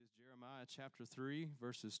Jeremiah chapter 3,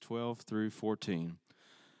 verses 12 through 14.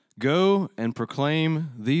 Go and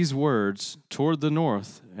proclaim these words toward the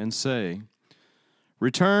north and say,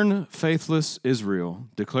 Return, faithless Israel,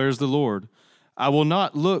 declares the Lord. I will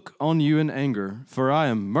not look on you in anger, for I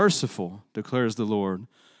am merciful, declares the Lord.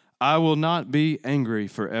 I will not be angry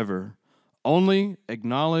forever. Only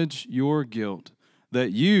acknowledge your guilt,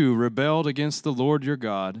 that you rebelled against the Lord your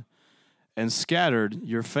God, and scattered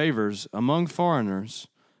your favors among foreigners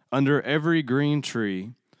under every green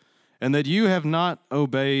tree, and that you have not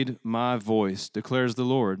obeyed my voice, declares the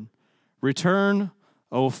Lord. Return,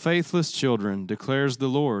 O faithless children, declares the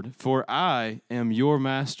Lord, for I am your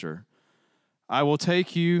master. I will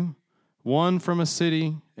take you, one from a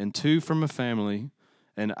city and two from a family,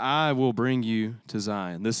 and I will bring you to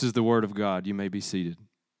Zion. This is the word of God. You may be seated.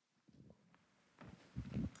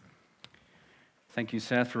 Thank you,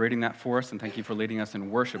 Seth, for reading that for us, and thank you for leading us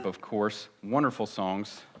in worship, of course. Wonderful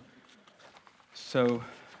songs. So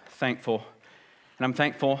thankful. And I'm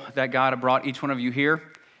thankful that God had brought each one of you here,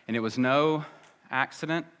 and it was no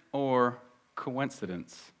accident or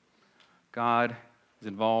coincidence. God is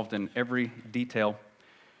involved in every detail,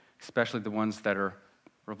 especially the ones that are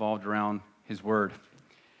revolved around His Word.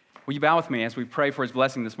 Will you bow with me as we pray for His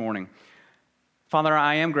blessing this morning? Father,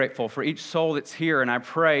 I am grateful for each soul that's here, and I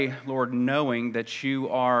pray, Lord, knowing that you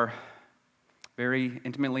are very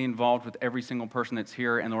intimately involved with every single person that's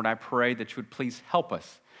here, and Lord, I pray that you would please help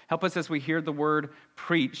us. Help us as we hear the word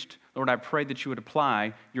preached. Lord, I pray that you would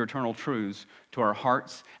apply your eternal truths to our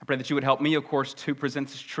hearts. I pray that you would help me, of course, to present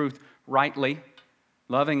this truth rightly,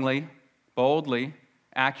 lovingly, boldly,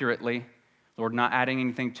 accurately, Lord, not adding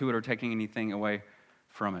anything to it or taking anything away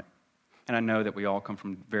from it. And I know that we all come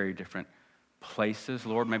from very different places,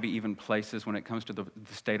 Lord, maybe even places when it comes to the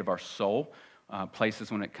state of our soul,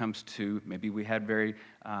 places when it comes to maybe we had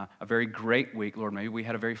a very great week, Lord, maybe we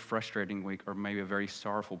had a very frustrating week or maybe a very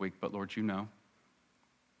sorrowful week, but Lord, you know,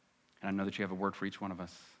 and I know that you have a word for each one of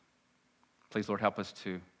us. Please, Lord, help us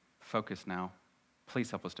to focus now. Please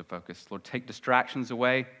help us to focus. Lord, take distractions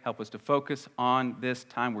away. Help us to focus on this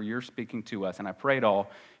time where you're speaking to us, and I pray it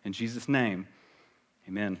all in Jesus' name.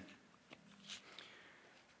 Amen.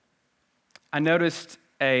 I noticed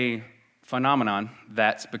a phenomenon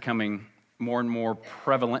that's becoming more and more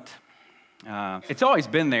prevalent. It's always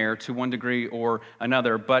been there to one degree or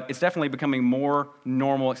another, but it's definitely becoming more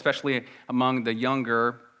normal, especially among the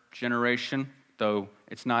younger generation, though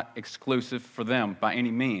it's not exclusive for them by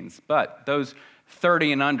any means. But those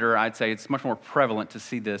 30 and under, I'd say it's much more prevalent to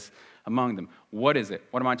see this among them. What is it?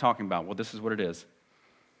 What am I talking about? Well, this is what it is.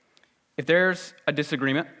 If there's a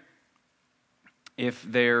disagreement, if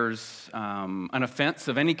there's an offense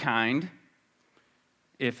of any kind,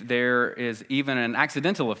 if there is even an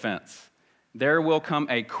accidental offense, there will come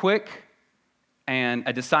a quick and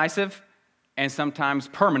a decisive and sometimes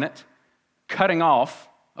permanent cutting off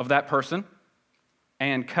of that person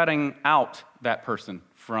and cutting out that person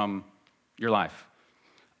from your life.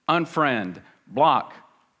 Unfriend, block,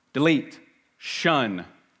 delete, shun.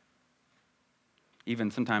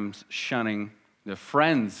 Even sometimes shunning the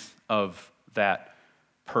friends of that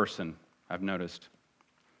person, I've noticed.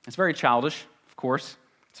 It's very childish, of course.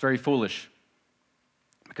 It's very foolish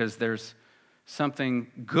because there's something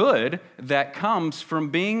good that comes from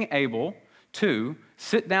being able to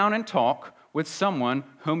sit down and talk with someone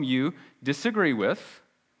whom you disagree with.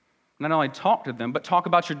 Not only talk to them, but talk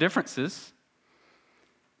about your differences,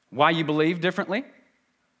 why you believe differently,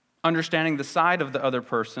 understanding the side of the other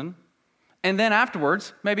person, and then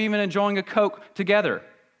afterwards, maybe even enjoying a Coke together.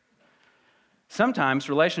 Sometimes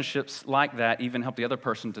relationships like that even help the other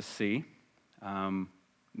person to see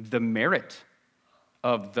the merit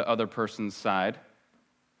of the other person's side.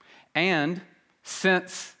 And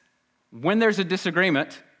since when there's a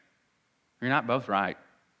disagreement, you're not both right.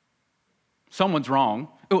 Someone's wrong.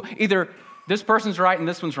 Either this person's right and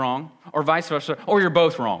this one's wrong, or vice versa, or you're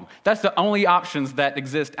both wrong. That's the only options that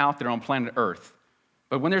exist out there on planet Earth.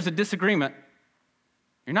 But when there's a disagreement,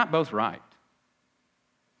 you're not both right.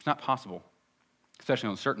 It's not possible, especially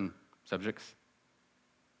on certain subjects.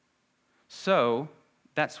 So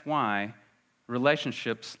that's why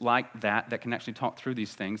relationships like that can actually talk through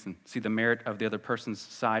these things and see the merit of the other person's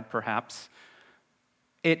side, perhaps,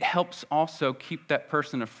 it helps also keep that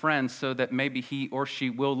person a friend so that maybe he or she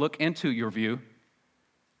will look into your view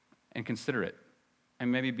and consider it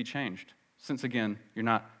and maybe be changed, since, again, you're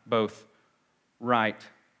not both right.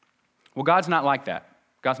 Well, God's not like that.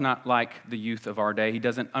 God's not like the youth of our day. He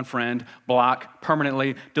doesn't unfriend, block,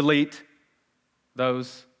 permanently delete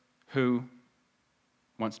those who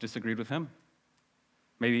once disagreed with him,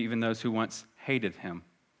 maybe even those who once hated him,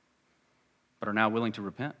 but are now willing to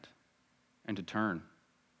repent and to turn.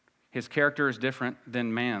 His character is different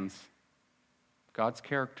than man's. God's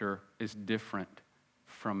character is different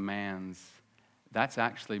from man's. That's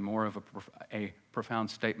actually more of a profound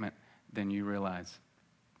statement than you realize.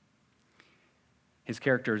 His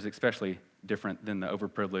character is especially different than the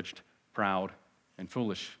overprivileged, proud, and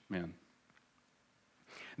foolish men.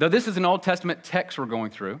 Though this is an Old Testament text we're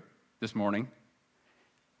going through this morning,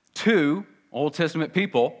 to Old Testament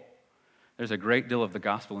people, there's a great deal of the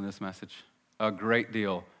gospel in this message. A great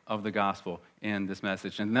deal of the gospel in this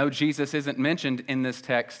message. And though Jesus isn't mentioned in this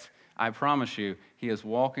text, I promise you, he is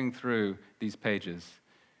walking through these pages,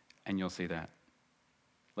 and you'll see that.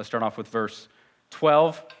 Let's start off with verse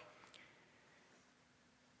 12.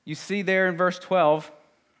 You see there in verse 12,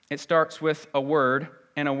 it starts with a word,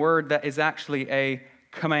 and a word that is actually a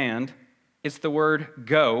command. It's the word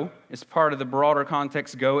go. It's part of the broader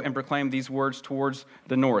context, go and proclaim these words towards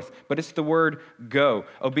the north. But it's the word go.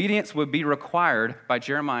 Obedience would be required by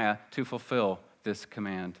Jeremiah to fulfill this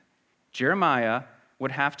command. Jeremiah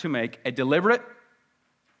would have to make a deliberate,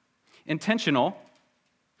 intentional,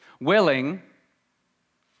 willing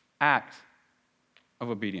act of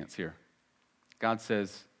obedience here. God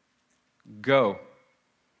says, go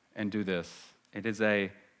and do this. It is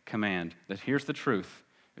a command. That here's the truth.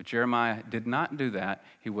 If Jeremiah did not do that,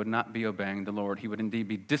 he would not be obeying the Lord. He would indeed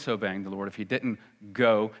be disobeying the Lord if he didn't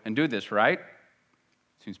go and do this, right?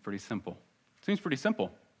 Seems pretty simple. Seems pretty simple.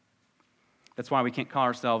 That's why we can't call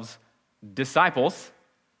ourselves disciples.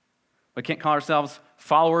 We can't call ourselves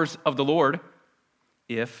followers of the Lord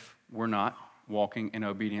if we're not walking in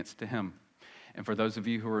obedience to him. And for those of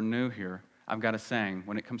you who are new here, I've got a saying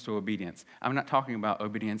when it comes to obedience. I'm not talking about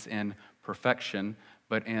obedience in perfection,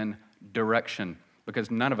 but in direction,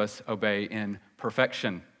 because none of us obey in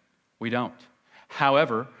perfection. We don't.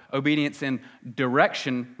 However, obedience in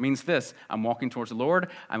direction means this. I'm walking towards the Lord,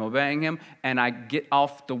 I'm obeying him, and I get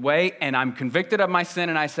off the way, and I'm convicted of my sin,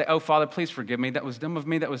 and I say, oh, Father, please forgive me. That was dumb of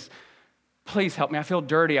me. Please help me. I feel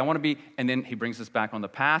dirty. I want to be, and then he brings us back on the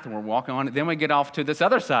path, and we're walking on it. Then we get off to this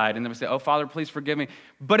other side, and then we say, oh, Father, please forgive me.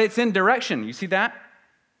 But it's in direction. You see that?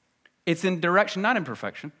 It's in direction, not in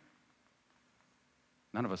perfection.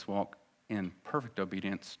 None of us walk in perfect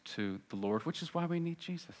obedience to the Lord, which is why we need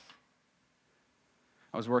Jesus.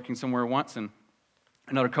 I was working somewhere once, and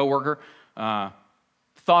another coworker thought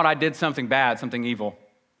I did something bad, something evil,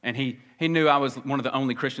 and he knew I was one of the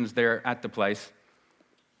only Christians there at the place,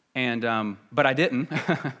 and but I didn't.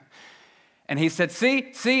 And he said,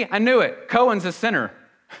 "See, I knew it. Cohen's a sinner."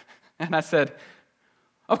 And I said,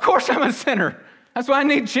 "Of course I'm a sinner. That's why I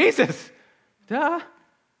need Jesus. Duh.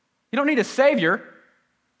 You don't need a savior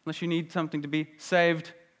unless you need something to be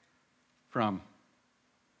saved from."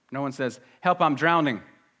 No one says, "Help, I'm drowning,"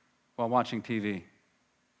 while watching TV.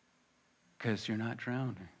 Because you're not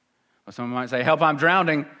drowning. Or someone might say, "Help, I'm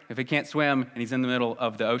drowning," if he can't swim and he's in the middle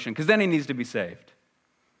of the ocean, because then he needs to be saved.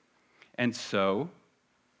 And so,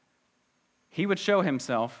 he would show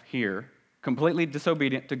himself here completely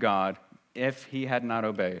disobedient to God if he had not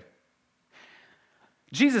obeyed.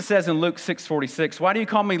 Jesus says in Luke 6:46, "Why do you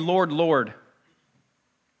call me Lord, Lord,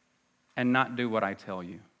 and not do what I tell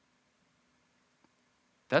you?"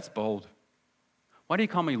 That's bold. Why do you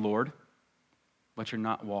call me Lord, but you're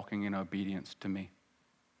not walking in obedience to me?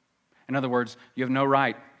 In other words, you have no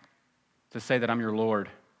right to say that I'm your Lord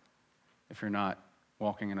if you're not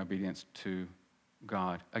walking in obedience to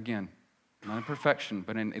God. Again, not in perfection,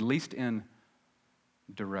 but at least in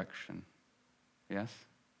direction. Yes?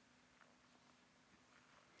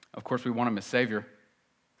 Of course, we want him as Savior.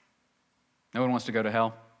 No one wants to go to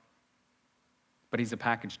hell. But he's a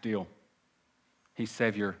package deal. He's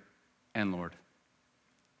Savior and Lord.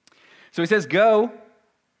 So he says, go,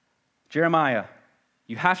 Jeremiah.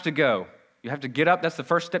 You have to go. You have to get up. That's the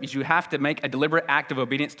first step. Is you have to make a deliberate act of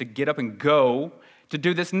obedience to get up and go. To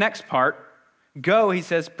do this next part, go, he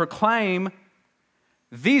says, proclaim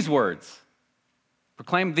these words.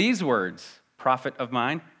 Proclaim these words, prophet of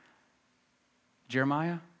mine.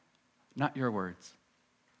 Jeremiah, not your words.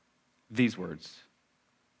 These words.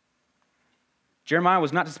 Jeremiah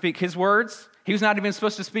was not to speak his words. He was not even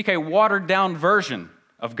supposed to speak a watered-down version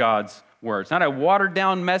of God's words, not a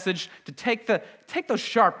watered-down message to take those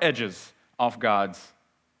sharp edges off God's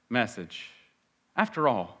message. After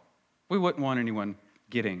all, we wouldn't want anyone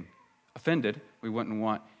getting offended. We wouldn't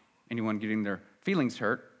want anyone getting their feelings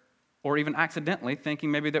hurt, or even accidentally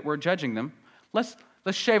thinking maybe that we're judging them. Let's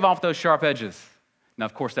shave off those sharp edges. Now,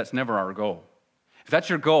 of course, that's never our goal. If that's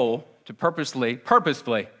your goal, to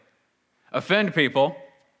purposefully offend people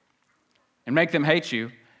and make them hate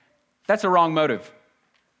you, that's a wrong motive.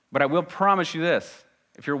 But I will promise you this: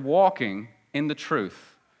 if you're walking in the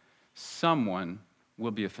truth, someone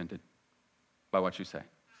will be offended by what you say.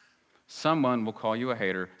 Someone will call you a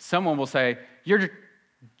hater. Someone will say, you're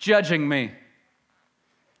judging me.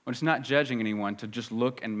 Well, it's not judging anyone to just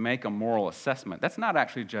look and make a moral assessment. That's not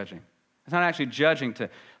actually judging. It's not actually judging to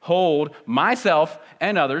hold myself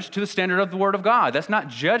and others to the standard of the Word of God. That's not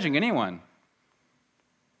judging anyone.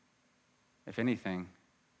 If anything,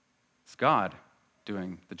 it's God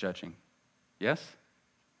doing the judging. Yes?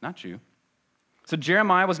 Not you. So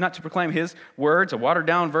Jeremiah was not to proclaim his words, a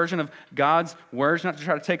watered-down version of God's words, not to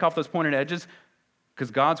try to take off those pointed edges,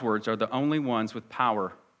 because God's words are the only ones with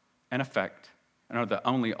power and effect and are the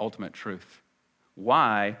only ultimate truth.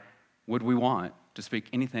 Why would we want to speak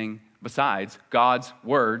anything besides God's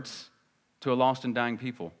words to a lost and dying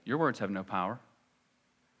people? Your words have no power.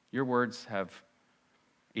 Your words have,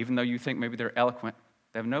 even though you think maybe they're eloquent,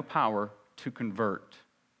 they have no power to convert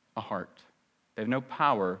a heart. They have no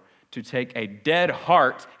power to take a dead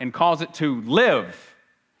heart and cause it to live.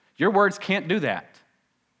 Your words can't do that.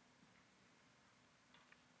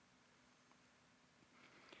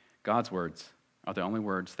 God's words are the only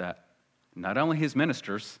words that not only his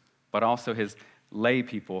ministers, but also his lay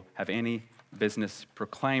people have any business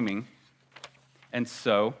proclaiming. And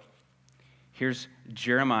so, here's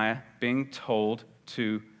Jeremiah being told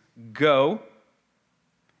to go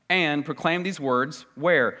and proclaim these words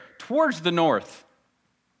where? Towards the north.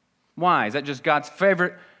 Why? Is that just God's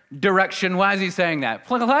favorite direction? Why is he saying that?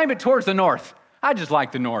 Proclaim it towards the north. I just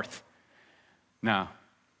like the north. No.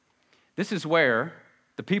 This is where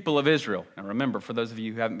the people of Israel, now remember, for those of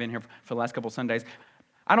you who haven't been here for the last couple Sundays,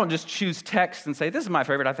 I don't just choose text and say, this is my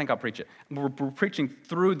favorite, I think I'll preach it. We're preaching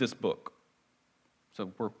through this book.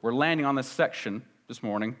 So we're landing on this section this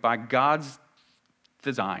morning by God's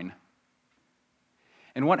design.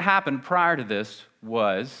 And what happened prior to this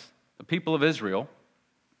was the people of Israel,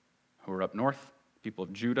 who were up north, people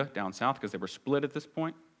of Judah down south, because they were split at this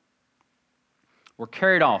point, were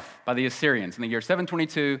carried off by the Assyrians in the year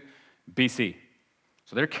 722 BC.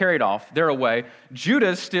 So they're carried off, they're away.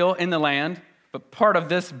 Judah's still in the land, but part of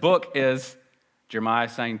this book is Jeremiah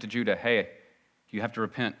saying to Judah, hey, you have to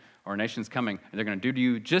repent, our nation's coming, and they're going to do to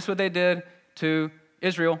you just what they did to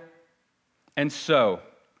Israel. And so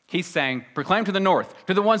he's saying, proclaim to the north,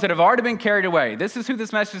 to the ones that have already been carried away. This is who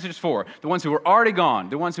this message is for. The ones who were already gone,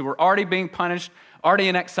 the ones who were already being punished, already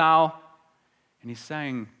in exile. And he's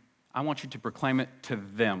saying, I want you to proclaim it to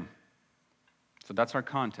them. So that's our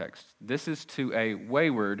context. This is to a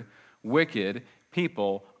wayward, wicked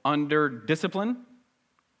people under discipline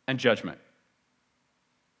and judgment.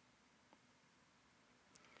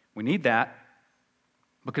 We need that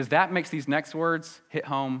because that makes these next words hit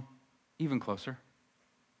home even closer.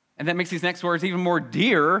 And that makes these next words even more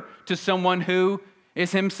dear to someone who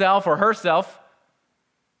is himself or herself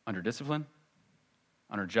under discipline,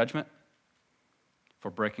 under judgment,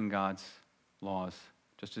 for breaking God's laws,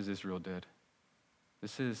 just as Israel did.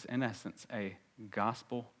 This is, in essence, a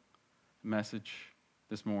gospel message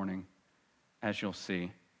this morning, as you'll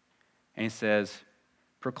see. And he says,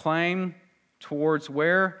 proclaim towards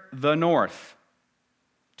where? The north,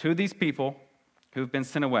 to these people who've been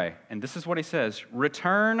sent away. And this is what he says,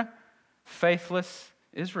 return, faithless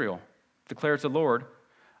Israel, declares the Lord.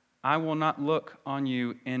 I will not look on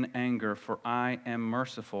you in anger, for I am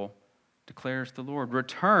merciful, declares the Lord.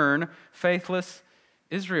 Return, faithless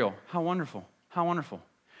Israel. How wonderful. How wonderful.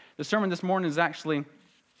 The sermon this morning is actually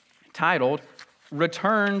titled,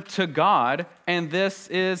 Return to God, and this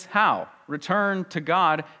is how. Return to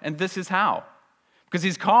God, and this is how. Because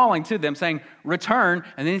he's calling to them, saying, return,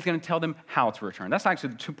 and then he's going to tell them how to return. That's actually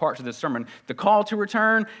the two parts of this sermon. The call to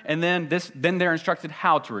return, and then they're instructed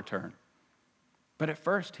how to return. But at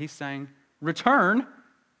first, he's saying, return,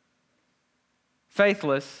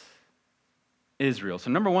 faithless Israel.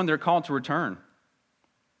 So number one, they're called to return.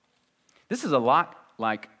 This is a lot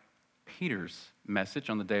like Peter's message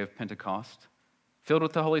on the day of Pentecost. Filled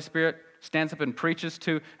with the Holy Spirit, stands up and preaches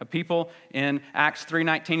to a people in Acts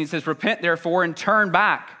 3:19. He says, repent therefore and turn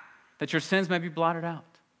back, that your sins may be blotted out.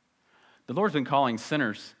 The Lord's been calling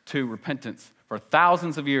sinners to repentance for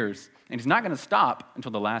thousands of years, and he's not going to stop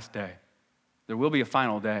until the last day. There will be a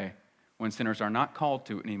final day when sinners are not called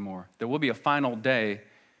to it anymore. There will be a final day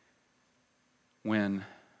when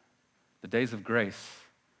the days of grace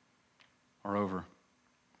are over.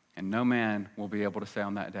 And no man will be able to say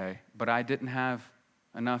on that day, but I didn't have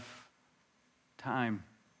enough time.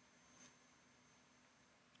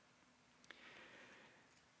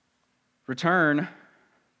 Return,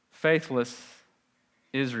 faithless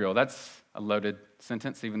Israel. That's a loaded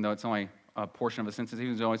sentence, even though it's only a portion of a sentence,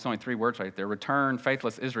 even though it's only 3 words right there. Return,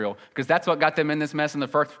 faithless Israel, because that's what got them in this mess in the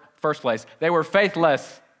first place. They were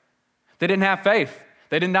faithless. They didn't have faith.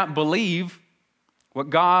 They did not believe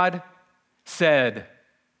what God said.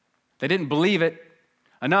 They didn't believe it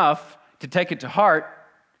enough to take it to heart,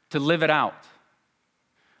 to live it out.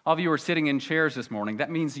 All of you are sitting in chairs this morning.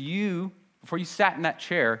 That means you, before you sat in that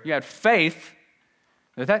chair, you had faith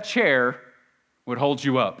that that chair would hold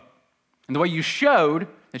you up. And the way you showed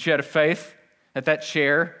that you had a faith that that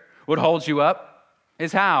chair would hold you up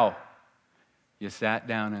is how? You sat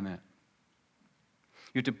down in it.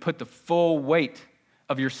 You have to put the full weight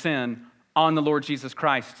of your sin on the Lord Jesus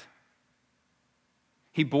Christ.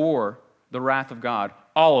 He bore the wrath of God,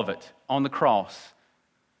 all of it, on the cross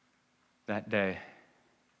that day.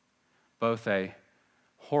 Both a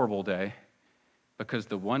horrible day, because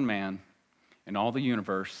the one man in all the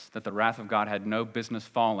universe that the wrath of God had no business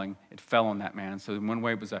falling, it fell on that man. So in one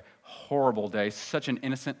way, it was a horrible day. Such an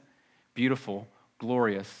innocent, beautiful,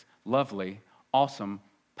 glorious, lovely, awesome,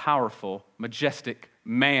 powerful, majestic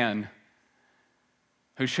man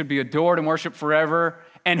who should be adored and worshiped forever,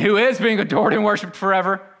 and who is being adored and worshiped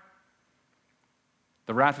forever.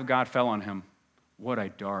 The wrath of God fell on him. What a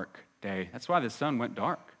dark day. That's why the sun went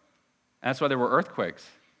dark. That's why there were earthquakes.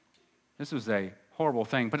 This was a horrible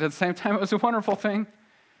thing, but at the same time, it was a wonderful thing,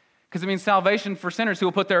 because it means salvation for sinners who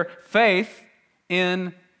will put their faith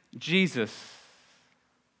in Jesus.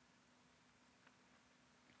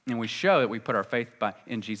 And we show that we put our faith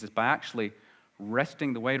in Jesus by actually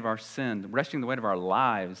resting the weight of our sin, resting the weight of our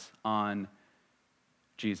lives on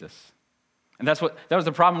Jesus. And that was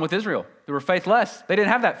the problem with Israel. They were faithless. They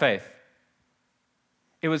didn't have that faith.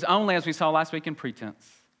 It was only, as we saw last week, in pretense.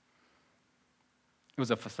 It was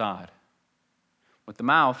a facade. With the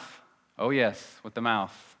mouth, oh yes, with the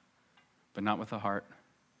mouth, but not with the heart.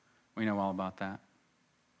 We know all about that.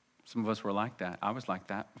 Some of us were like that. I was like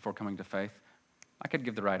that before coming to faith. I could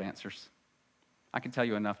give the right answers. I could tell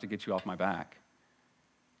you enough to get you off my back.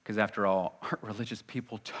 Because after all, aren't religious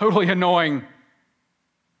people totally annoying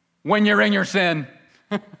when you're in your sin?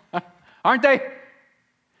 Aren't they?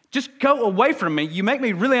 Just go away from me. You make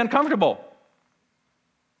me really uncomfortable.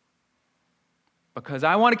 Because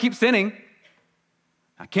I want to keep sinning.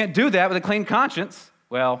 I can't do that with a clean conscience.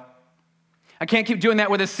 Well, I can't keep doing that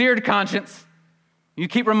with a seared conscience. You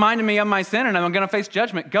keep reminding me of my sin and I'm going to face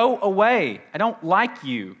judgment. Go away. I don't like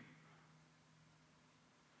you.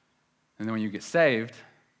 And then when you get saved,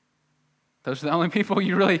 those are the only people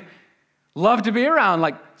you really love to be around,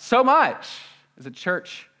 like so much, as a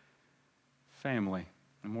church family.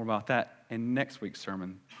 And more about that in next week's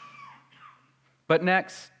sermon. But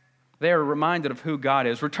next, they are reminded of who God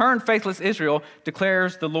is. Return, faithless Israel,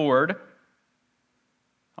 declares the Lord.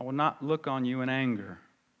 I will not look on you in anger,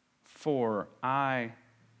 for I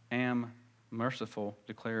am merciful,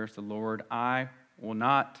 declares the Lord. I will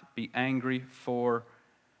not be angry forever.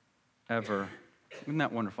 Isn't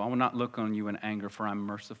that wonderful? I will not look on you in anger, for I'm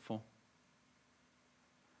merciful.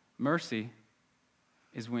 Mercy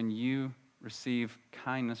is when you receive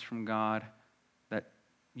kindness from God that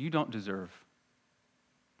you don't deserve.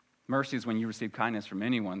 Mercy is when you receive kindness from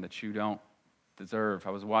anyone that you don't deserve. I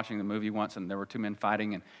was watching the movie once, and there were two men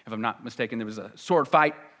fighting, and if I'm not mistaken, there was a sword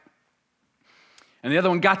fight. And the other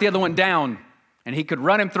one got the other one down, and he could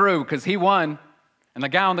run him through because he won. And the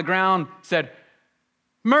guy on the ground said,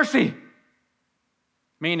 "Mercy."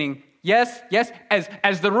 Meaning, yes,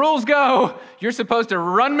 as the rules go, you're supposed to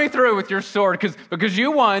run me through with your sword because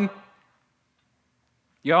you won.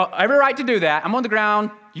 You have every right to do that. I'm on the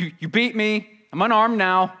ground. You beat me. I'm unarmed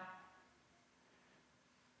now.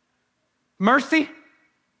 Mercy?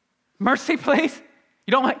 Mercy, please?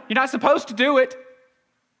 You're not supposed to do it.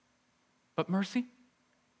 But mercy?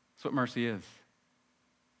 That's what mercy is.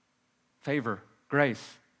 Favor,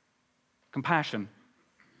 grace, compassion.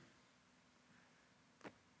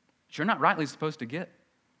 That you're not rightly supposed to get.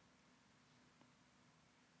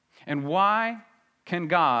 And why can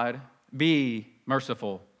God be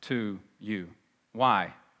merciful to you?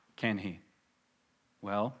 Why can he?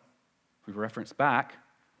 Well, we reference back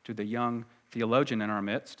to the young theologian in our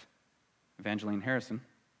midst, Evangeline Harrison.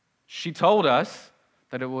 She told us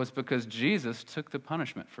that it was because Jesus took the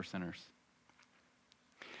punishment for sinners.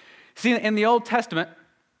 See, in the Old Testament,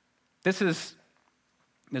 there's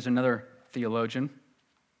another theologian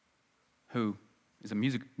who is a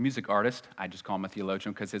music artist. I just call him a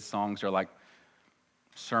theologian because his songs are like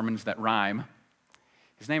sermons that rhyme.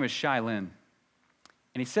 His name is Shai Linne.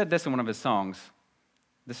 And he said this in one of his songs.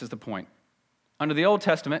 This is the point. Under the Old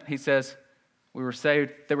Testament, he says, they were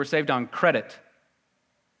saved on credit.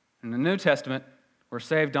 In the New Testament, we're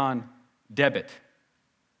saved on debit.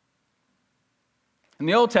 In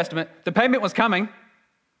the Old Testament, the payment was coming.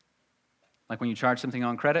 Like when you charge something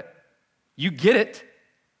on credit, you get it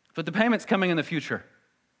but the payment's coming in the future.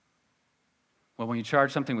 Well, when you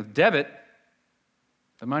charge something with debit,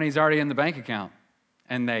 the money's already in the bank account,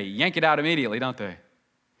 and they yank it out immediately, don't they?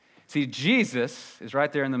 See, Jesus is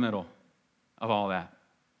right there in the middle of all that.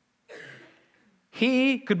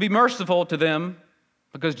 He could be merciful to them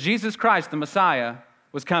because Jesus Christ, the Messiah,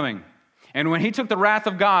 was coming. And when he took the wrath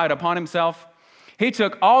of God upon himself, he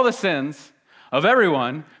took all the sins of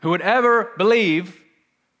everyone who would ever believe,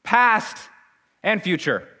 past and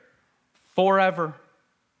future, forever.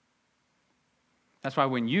 That's why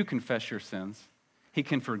when you confess your sins, he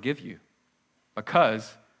can forgive you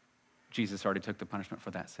because Jesus already took the punishment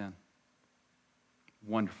for that sin.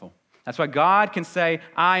 Wonderful. That's why God can say,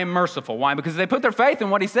 I am merciful. Why? Because if they put their faith in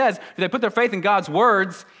what he says, if they put their faith in God's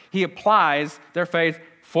words, he applies their faith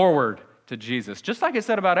forward to Jesus. Just like it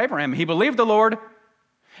said about Abraham, he believed the Lord,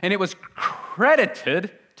 and it was credited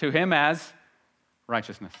to him as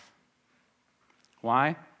righteousness.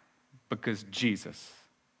 Why? Because Jesus.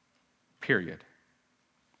 Period.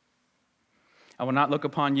 I will not look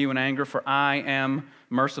upon you in anger, for I am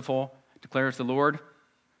merciful, declares the Lord.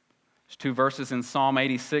 There's two verses in Psalm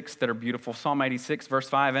 86 that are beautiful. Psalm 86, verse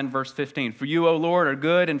 5 and verse 15. For you, O Lord, are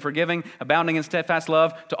good and forgiving, abounding in steadfast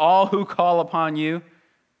love to all who call upon you.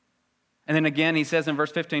 And then again, he says in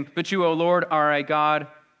verse 15, but you, O Lord, are a God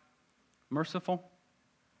merciful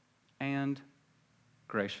and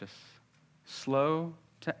gracious, slow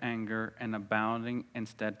to anger and abounding in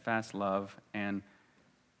steadfast love and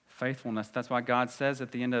faithfulness. That's why God says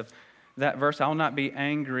at the end of that verse, I will not be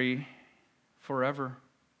angry forever.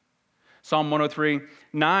 Psalm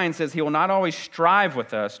 103:9 says, he will not always strive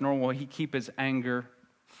with us, nor will he keep his anger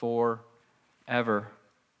forever.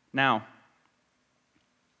 Now,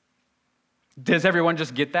 does everyone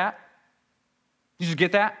just get that? You just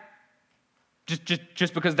get that?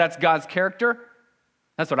 Just because that's God's character?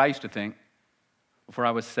 That's what I used to think before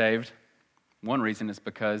I was saved. One reason is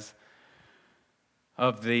because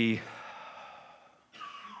of the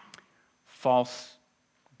false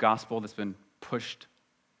gospel that's been pushed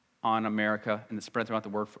on America and that's spread throughout the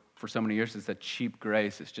world for so many years. Is that cheap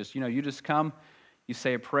grace. It's just, you just come, you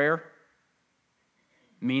say a prayer,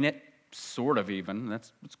 mean it, sort of even,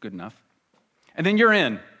 that's good enough. And then you're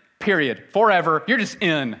in, period, forever. You're just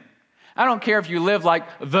in. I don't care if you live like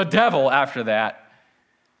the devil after that.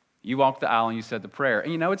 You walked the aisle and you said the prayer.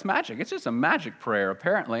 And it's magic. It's just a magic prayer,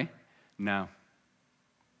 apparently. No,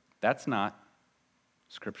 that's not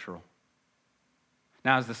scriptural.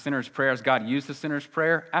 Now, is the sinner's prayer, has God used the sinner's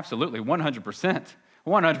prayer? Absolutely, 100%.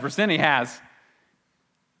 100% he has.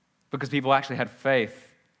 Because people actually had faith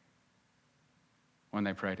when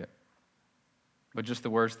they prayed it. But just the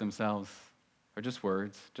words themselves are just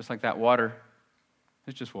words. Just like that water,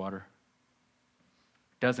 it's just water.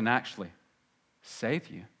 It doesn't actually save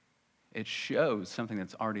you. It shows something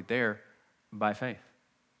that's already there by faith.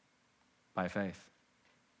 By faith.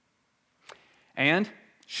 And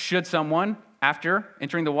should someone, after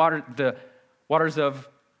entering the waters of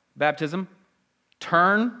baptism,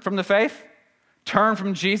 turn from the faith, turn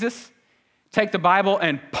from Jesus, take the Bible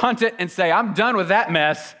and punt it and say, I'm done with that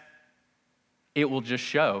mess, it will just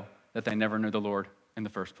show that they never knew the Lord in the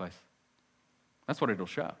first place. That's what it'll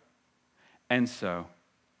show. And so,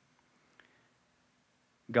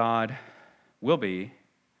 God will be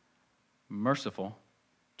merciful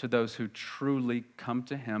to those who truly come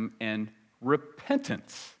to him in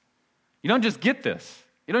repentance. You don't just get this.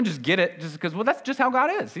 You don't just get it just because, that's just how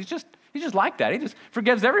God is. He's just like that. He just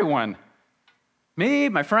forgives everyone. Me,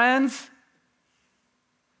 my friends.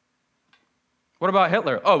 What about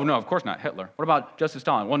Hitler? Oh, no, of course not Hitler. What about Joseph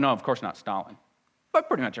Stalin? Well, no, of course not Stalin. But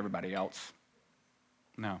pretty much everybody else.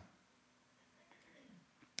 No.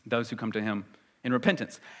 Those who come to him in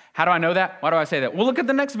repentance. How do I know that? Why do I say that? Well, look at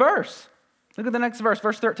the next verse. Look at the next verse,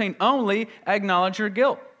 verse 13. Only acknowledge your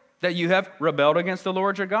guilt, that you have rebelled against the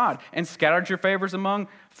Lord your God and scattered your favors among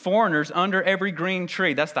foreigners under every green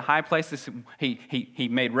tree. That's the high place. He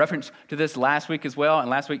made reference to this last week as well in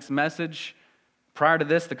last week's message. Prior to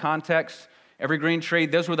this, the context, every green tree,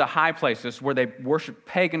 those were the high places where they worshiped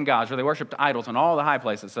pagan gods, where they worshiped idols and all the high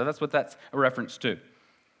places. So that's what that's a reference to.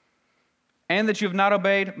 And that you have not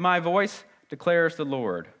obeyed my voice, declares the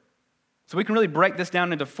Lord. So we can really break this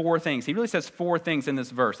down into four things. He really says four things in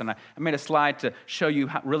this verse, and I made a slide to show you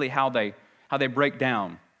how they break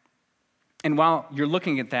down. And while you're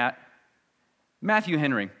looking at that, Matthew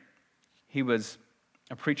Henry, he was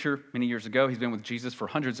a preacher many years ago. He's been with Jesus for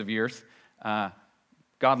hundreds of years.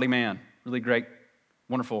 Godly man, really great,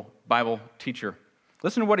 wonderful Bible teacher.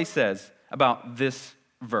 Listen to what he says about this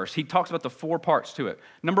verse. He talks about the 4 parts to it.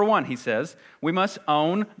 Number 1, he says, we must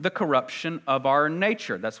own the corruption of our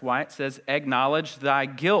nature. That's why it says, acknowledge thy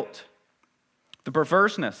guilt, the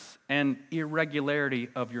perverseness and irregularity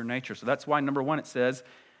of your nature. So that's why, number 1, it says,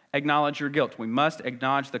 acknowledge your guilt. We must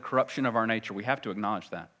acknowledge the corruption of our nature. We have to acknowledge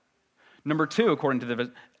that. Number 2, according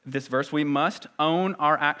to this verse, we must own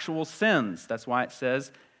our actual sins. That's why it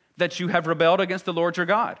says that you have rebelled against the Lord your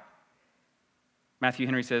God. Matthew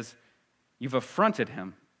Henry says, you've affronted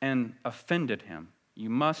him and offended him. You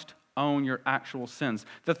must own your actual sins.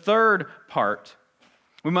 The 3rd part,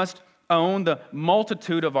 we must own the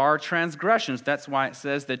multitude of our transgressions. That's why it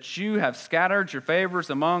says that you have scattered your favors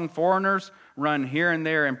among foreigners, run here and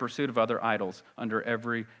there in pursuit of other idols under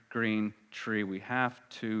every green tree. We have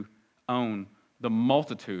to own the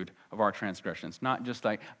multitude of our transgressions. Not just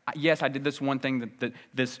like, yes, I did this one thing that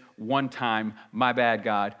this one time, my bad,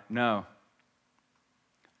 God. No.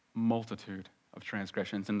 Multitude of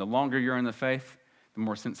transgressions. And the longer you're in the faith, the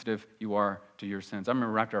more sensitive you are to your sins. I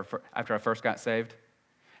remember after I first got saved,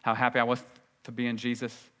 how happy I was to be in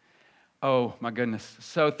Jesus. Oh, my goodness.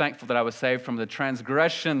 So thankful that I was saved from the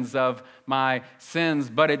transgressions of my sins.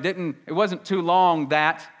 But it wasn't too long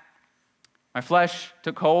that my flesh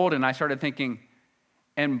took hold and I started thinking,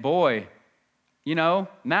 and boy,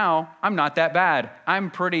 now I'm not that bad.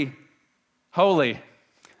 I'm pretty holy.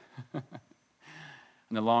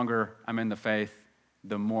 And the longer I'm in the faith,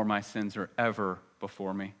 the more my sins are ever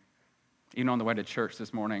before me. Even on the way to church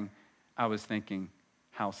this morning, I was thinking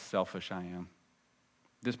how selfish I am.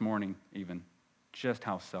 This morning even, just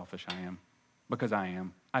how selfish I am. Because I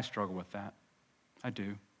am. I struggle with that. I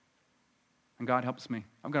do. And God helps me.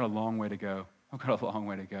 I've got a long way to go.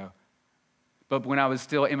 But when I was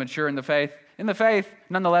still immature in the faith,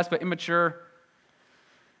 nonetheless, but immature,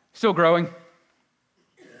 still growing.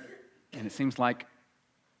 And it seems like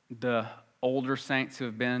the older saints who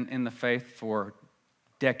have been in the faith for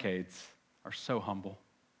decades are so humble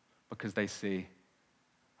because they see,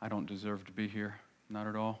 I don't deserve to be here. Not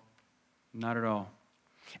at all. Not at all.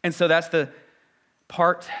 And so that's the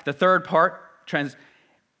 3rd part,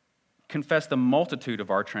 confess the multitude of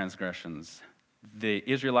our transgressions. The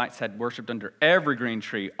Israelites had worshipped under every green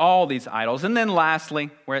tree, all these idols. And then lastly,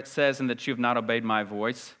 where it says, and that you have not obeyed my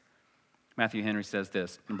voice, Matthew Henry says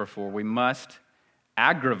this, number 4, we must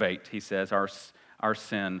aggravate, he says, our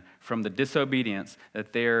sin from the disobedience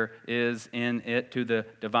that there is in it to the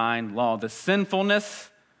divine law. The sinfulness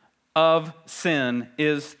of sin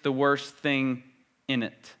is the worst thing in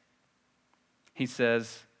it. He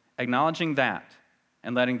says, acknowledging that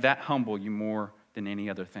and letting that humble you more than any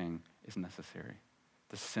other thing is necessary.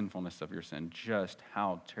 The sinfulness of your sin, just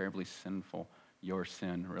how terribly sinful your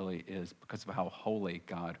sin really is because of how holy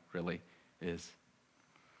God really is.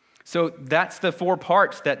 So that's the 4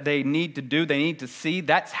 parts that they need to do. They need to see.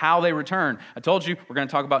 That's how they return. I told you we're going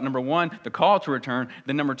to talk about number 1, the call to return.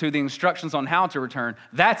 Then number 2, the instructions on how to return.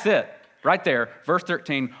 That's it. Right there, verse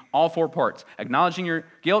 13, all 4 parts. Acknowledging your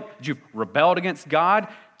guilt, you've rebelled against God,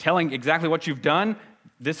 telling exactly what you've done.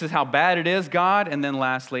 This is how bad it is, God. And then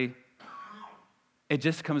lastly, it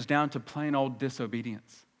just comes down to plain old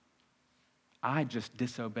disobedience. I just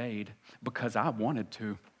disobeyed because I wanted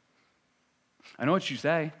to. I know what you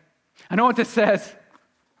say. I know what this says,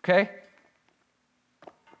 okay?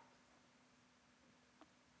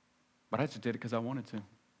 But I just did it because I wanted to.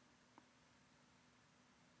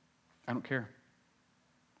 I don't care.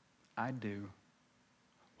 I do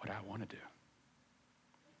what I want to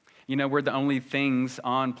do. We're the only things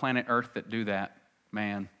on planet Earth that do that,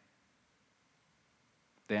 man.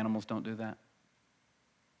 The animals don't do that.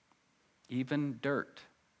 Even dirt,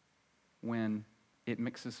 when it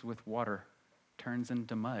mixes with water, turns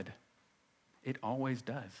into mud. It always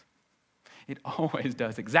does. It always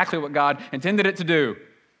does exactly what God intended it to do.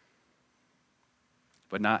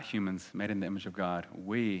 But not humans made in the image of God.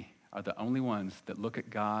 We are the only ones that look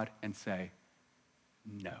at God and say,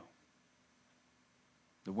 no.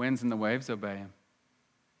 The winds and the waves obey him.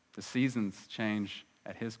 The seasons change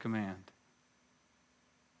at his command.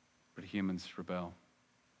 But humans rebel.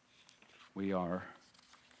 We are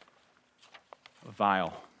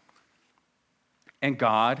vile. And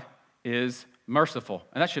God is merciful.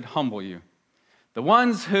 And that should humble you. The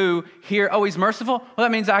ones who hear, oh, he's merciful, well,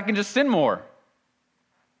 that means I can just sin more.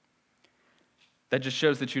 That just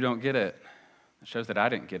shows that you don't get it. It shows that I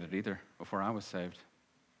didn't get it either before I was saved.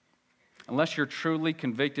 Unless you're truly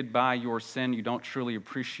convicted by your sin, you don't truly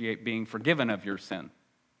appreciate being forgiven of your sin.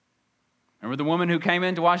 Remember the woman who came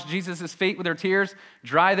in to wash Jesus' feet with her tears,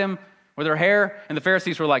 dry them with her hair? And the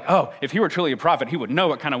Pharisees were like, oh, if he were truly a prophet, he would know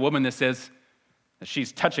what kind of woman this is, that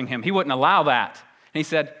she's touching him. He wouldn't allow that. And he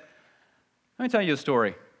said, Let me tell you a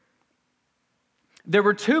story. There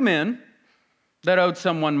were two men that owed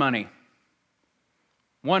someone money.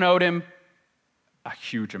 One owed him a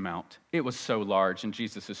huge amount. It was so large in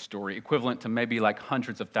Jesus' story, equivalent to maybe like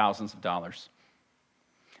hundreds of thousands of dollars.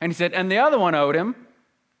 And he said, and the other one owed him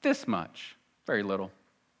this much, very little.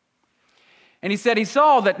 And he said he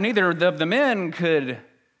saw that neither of the men could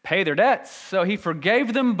pay their debts, so he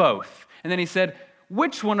forgave them both. And then he said,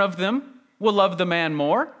 which one of them will love the man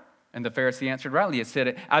more? And the Pharisee answered rightly. He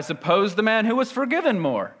said, I suppose the man who was forgiven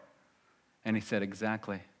more. And he said,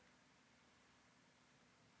 exactly.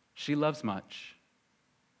 She loves much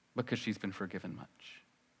because she's been forgiven much.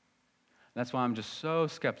 That's why I'm just so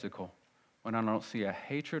skeptical when I don't see a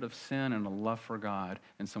hatred of sin and a love for God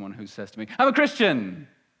in someone who says to me, I'm a Christian.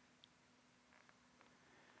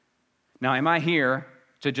 Now, am I here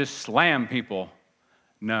to just slam people?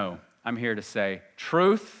 No, I'm here to say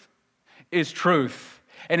truth is truth.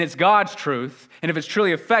 And it's God's truth. And if it's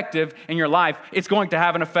truly effective in your life, it's going to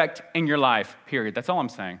have an effect in your life, period. That's all I'm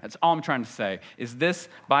saying. That's all I'm trying to say, is this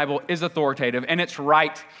Bible is authoritative and it's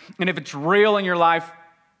right. And if it's real in your life,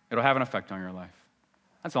 it'll have an effect on your life.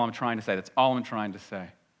 That's all I'm trying to say. That's all I'm trying to say.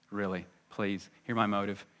 Really, please, hear my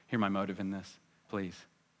motive. Hear my motive in this, please.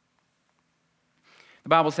 The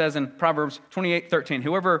Bible says in Proverbs 28:13,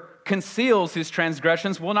 whoever conceals his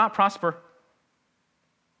transgressions will not prosper.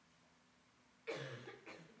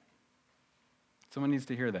 Someone needs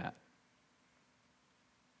to hear that.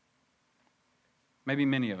 Maybe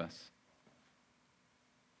many of us.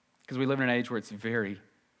 Because we live in an age where it's very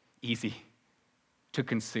easy to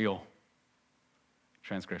conceal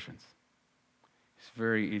transgressions. It's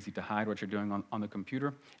very easy to hide what you're doing on the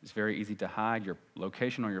computer. It's very easy to hide your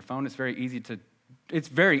location on your phone. It's very easy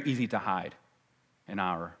to hide in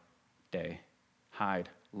our day. Hide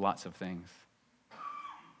lots of things.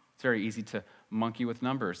 It's very easy to monkey with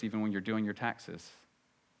numbers even when you're doing your taxes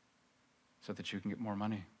so that you can get more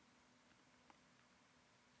money.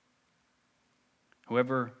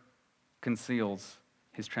 Whoever conceals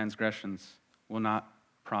his transgressions will not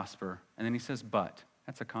prosper. And then he says, but.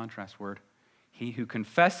 That's a contrast word. He who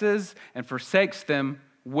confesses and forsakes them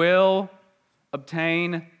will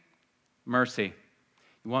obtain mercy.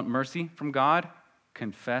 You want mercy from God?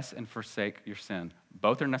 Confess and forsake your sin.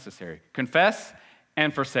 Both are necessary. Confess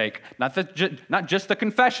and forsake. Not just the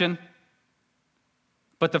confession,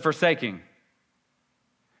 but the forsaking.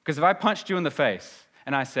 Because if I punched you in the face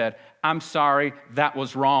and I said, I'm sorry, that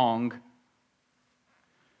was wrong,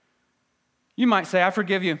 you might say, I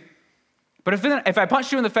forgive you. But if I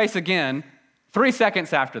punched you in the face again, 3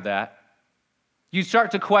 seconds after that, you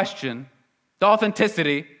start to question the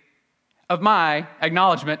authenticity of my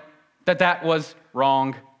acknowledgement that that was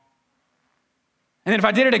wrong. And then if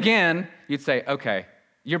I did it again, you'd say, okay,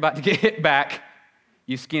 you're about to get hit back,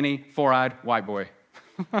 you skinny, four-eyed white boy.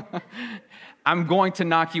 I'm going to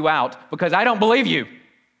knock you out because I don't believe you,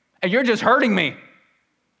 and you're just hurting me.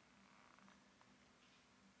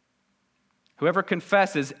 Whoever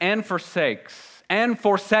confesses and forsakes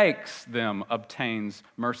them obtains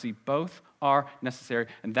mercy. Both are necessary,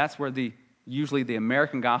 and that's where usually the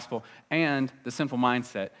American gospel and the sinful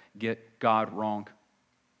mindset get God wrong.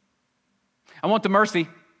 I want the mercy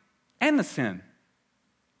and the sin.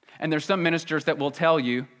 And there's some ministers that will tell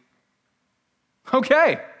you,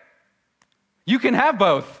 okay, you can have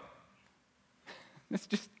both. It's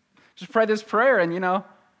just pray this prayer and,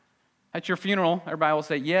 at your funeral, everybody will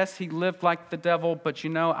say, yes, he lived like the devil, but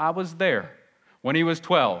I was there when he was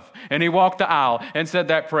 12 and he walked the aisle and said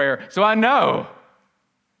that prayer, so I know.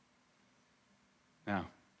 Now,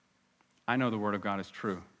 I know the Word of God is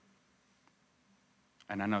true,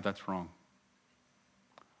 and I know that's wrong.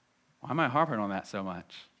 Why am I harping on that so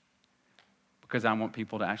much? Because I want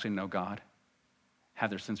people to actually know God, have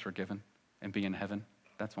their sins forgiven, and be in heaven.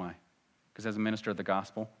 That's why. Because as a minister of the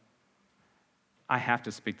gospel, I have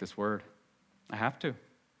to speak this word. I have to.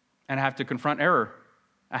 And I have to confront error.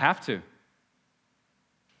 I have to. And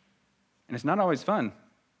it's not always fun.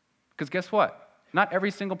 Because guess what? Not every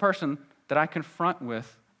single person that I confront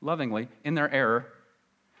with lovingly in their error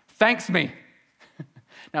thanks me.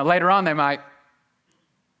 Now later on they might.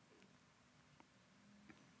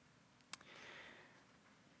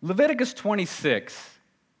 Leviticus 26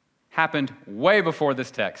 happened way before this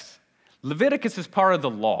text. Leviticus is part of the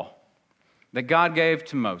law that God gave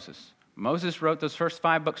to Moses. Moses wrote those first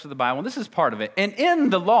 5 books of the Bible, and this is part of it. And in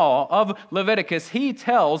the law of Leviticus, he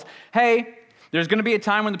tells, hey, there's going to be a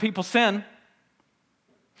time when the people sin,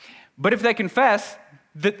 but if they confess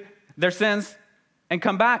their sins and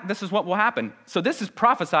come back, this is what will happen. So this is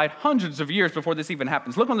prophesied hundreds of years before this even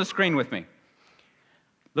happens. Look on the screen with me.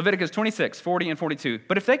 Leviticus 26, 40 and 42.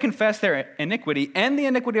 But if they confess their iniquity and the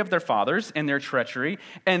iniquity of their fathers and their treachery,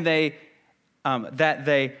 and that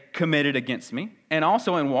they committed against me, and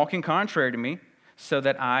also in walking contrary to me, so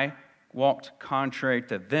that I walked contrary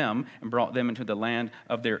to them and brought them into the land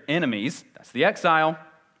of their enemies, that's the exile.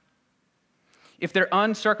 If their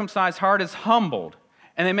uncircumcised heart is humbled,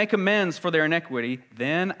 and they make amends for their iniquity,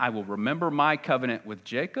 then I will remember my covenant with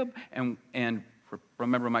Jacob and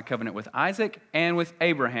remember my covenant with Isaac and with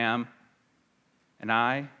Abraham, and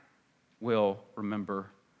I will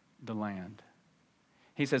remember the land.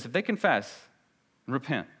 He says, if they confess and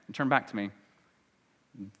repent and turn back to me,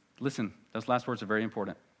 listen, those last words are very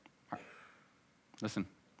important. Listen.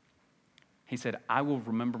 He said, I will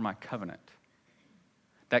remember my covenant.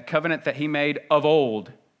 That covenant that he made of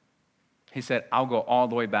old. He said, I'll go all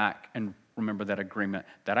the way back and remember that agreement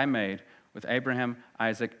that I made with Abraham,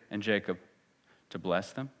 Isaac, and Jacob to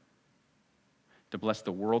bless them, to bless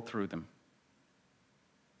the world through them.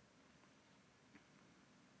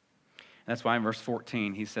 And that's why in verse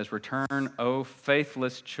 14 he says, return, O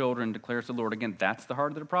faithless children, declares the Lord. Again, that's the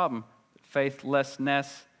heart of the problem,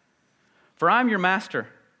 faithlessness. For I'm your master.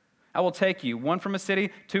 I will take you, one from a city,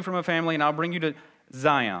 two from a family, and I'll bring you to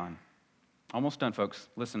Zion. Almost done, folks.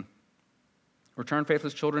 Listen. Return,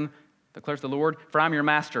 faithless children, declares the Lord, for I'm your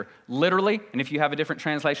master. Literally, and if you have a different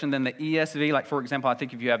translation than the ESV, like for example, I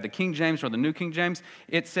think if you have the King James or the New King James,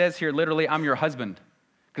 it says here literally, I'm your husband.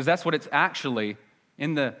 Because that's what it's actually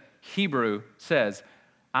in the Hebrew says,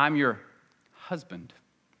 I'm your husband.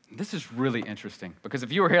 This is really interesting because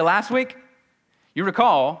if you were here last week, you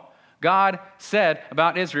recall God said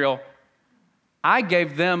about Israel, I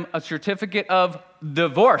gave them a certificate of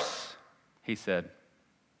divorce, he said.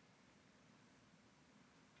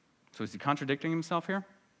 So is he contradicting himself here?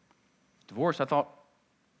 Divorce, I thought,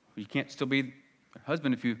 you can't still be their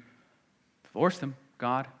husband if you divorce them,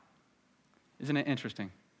 God. Isn't it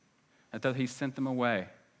interesting that though he sent them away,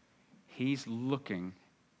 he's looking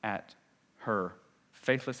at her,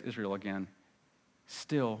 faithless Israel again,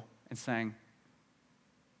 still and saying,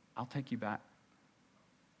 I'll take you back.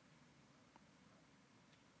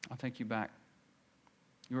 I'll take you back.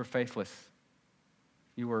 You were faithless.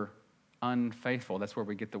 You were unfaithful. That's where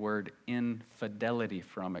we get the word infidelity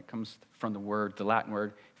from. It comes from the Latin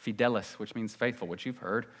word fidelis, which means faithful, which you've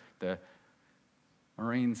heard the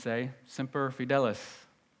Marines say, semper fidelis.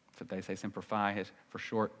 That's what they say, semper fi for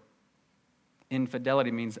short.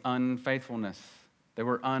 Infidelity means unfaithfulness. They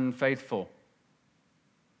were unfaithful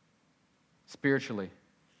spiritually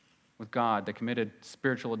with God. They committed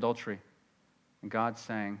spiritual adultery. And God's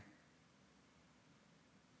saying,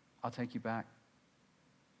 I'll take you back.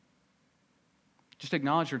 Just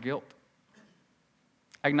acknowledge your guilt.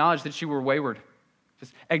 Acknowledge that you were wayward.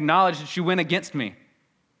 Just acknowledge that you went against me.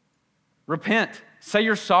 Repent. Say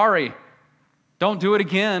you're sorry. Don't do it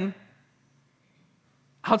again.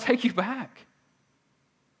 I'll take you back.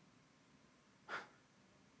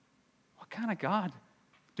 What kind of God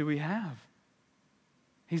do we have?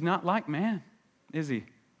 He's not like man, is he?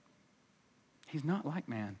 He's not like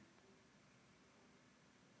man.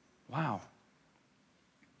 Wow.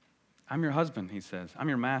 I'm your husband, he says. I'm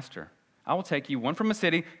your master. I will take you, one from a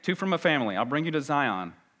city, two from a family. I'll bring you to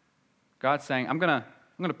Zion. God's saying, I'm going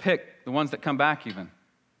to pick the ones that come back even.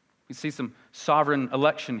 We see some sovereign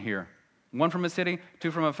election here. One from a city,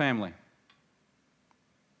 two from a family.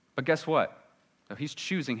 But guess what? So he's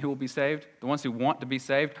choosing who will be saved. The ones who want to be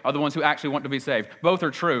saved are the ones who actually want to be saved. Both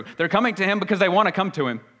are true. They're coming to him because they want to come to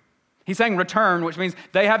him. He's saying return, which means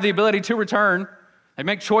they have the ability to return. They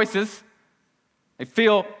make choices. They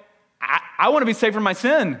feel, I want to be saved from my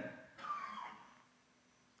sin.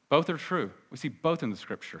 Both are true. We see both in the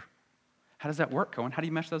scripture. How does that work, Cohen? How do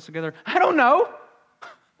you mesh those together? I don't know.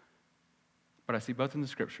 But I see both in the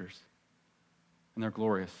scriptures. And they're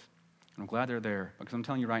glorious. And I'm glad they're there because I'm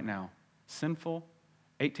telling you right now, sinful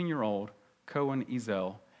 18-year-old Cohen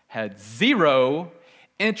Ezel had zero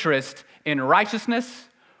interest in righteousness,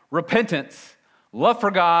 repentance, love for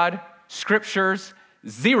God, scriptures,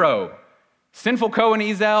 zero. Sinful Cohen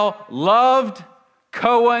Ezel loved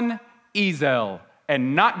Cohen Ezel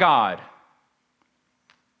and not God.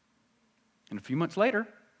 And a few months later,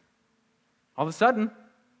 all of a sudden,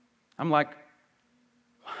 I'm like,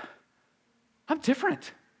 I'm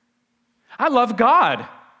different. I love God,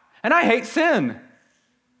 and I hate sin.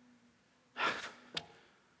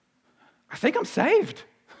 I think I'm saved.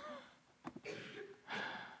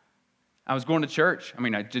 I was going to church. I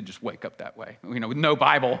mean, I did just wake up that way, with no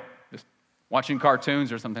Bible, just watching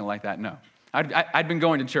cartoons or something like that. No. I'd been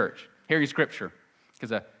going to church, hearing scripture,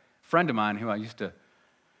 because a friend of mine who I used to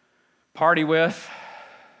party with,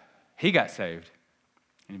 he got saved.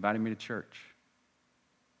 He invited me to church.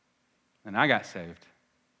 And I got saved.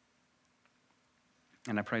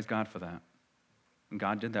 And I praise God for that. And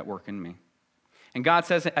God did that work in me. And God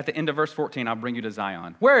says at the end of verse 14, I'll bring you to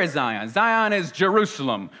Zion. Where is Zion? Zion is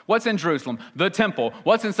Jerusalem. What's in Jerusalem? The temple.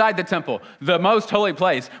 What's inside the temple? The most holy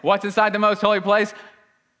place. What's inside the most holy place?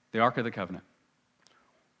 The Ark of the Covenant,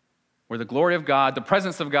 where the glory of God, the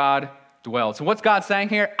presence of God dwells. So what's God saying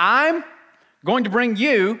here? I'm going to bring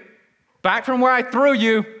you back from where I threw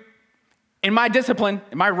you in my discipline,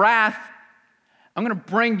 in my wrath. I'm going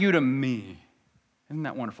to bring you to me. Isn't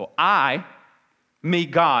that wonderful? Me,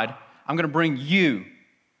 God, I'm going to bring you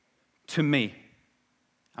to me.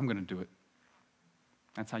 I'm going to do it.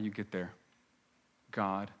 That's how you get there.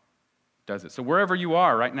 God does it. So wherever you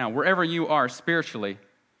are right now, wherever you are spiritually,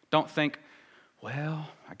 don't think, well,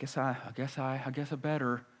 I guess I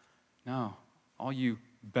better. No, all you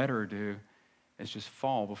better do is just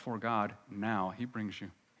fall before God now. He brings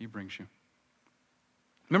you.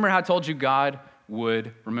 Remember how I told you God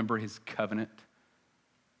would remember his covenant?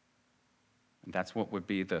 And that's what would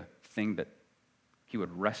be the thing that he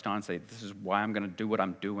would rest on and say, this is why I'm going to do what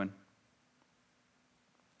I'm doing.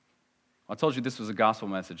 I told you this was a gospel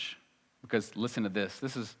message because listen to this.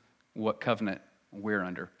 This is what covenant we're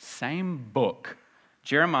under. Same book.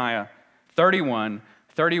 Jeremiah 31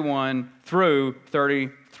 through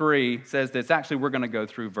 33 says this. Actually, we're going to go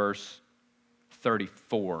through verse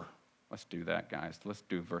 34. Let's do that, guys. Let's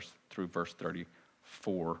do through verse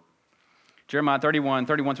 34. Jeremiah 31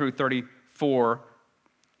 through 34.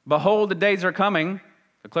 Behold, the days are coming,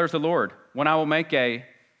 declares the Lord, when I will make a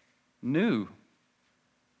new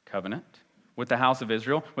covenant with the house of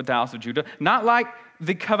Israel, with the house of Judah, not like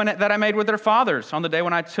the covenant that I made with their fathers on the day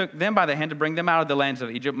when I took them by the hand to bring them out of the lands of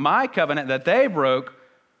Egypt, my covenant that they broke,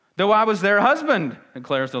 though I was their husband,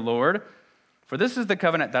 declares the Lord. For this is the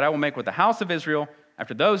covenant that I will make with the house of Israel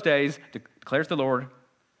after those days, declares the Lord.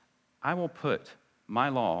 I will put my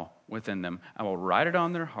law within them. I will write it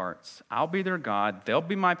on their hearts. I'll be their God. They'll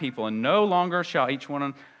be my people. And no longer shall each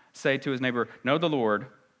one say to his neighbor, know the Lord,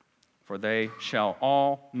 for they shall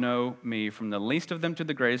all know me, from the least of them to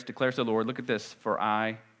the greatest, declares the Lord. Look at this. For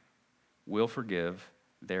I will forgive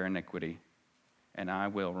their iniquity, and I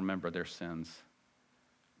will remember their sins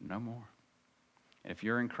no more. If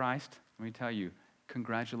you're in Christ, let me tell you,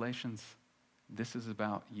 congratulations. This is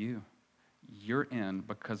about you. You're in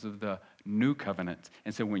because of the new covenant.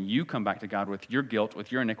 And so when you come back to God with your guilt,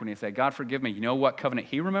 with your iniquity, and say, God, forgive me, you know what covenant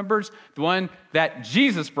he remembers? The one that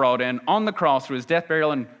Jesus brought in on the cross through his death,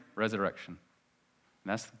 burial, and resurrection.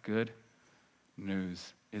 And that's good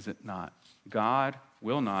news, is it not? God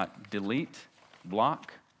will not delete,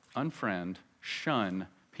 block, unfriend, shun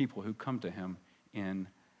people who come to him in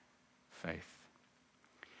faith.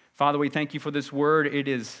 Father, we thank you for this word. It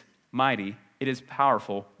is mighty. It is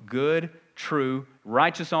powerful, good, true,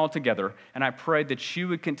 righteous altogether. And I pray that you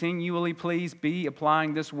would continually, please, be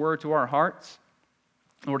applying this word to our hearts.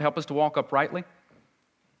 Lord, help us to walk uprightly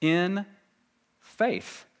in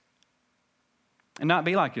faith and not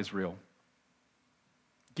be like Israel.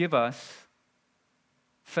 Give us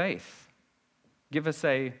faith. Give us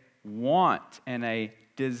a want and a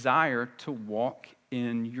desire to walk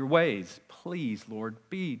in your ways. Please, Lord,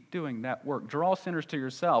 be doing that work. Draw sinners to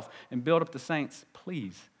yourself and build up the saints.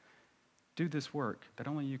 Please do this work that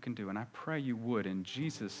only you can do. And I pray you would in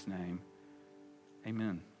Jesus' name.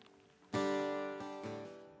 Amen.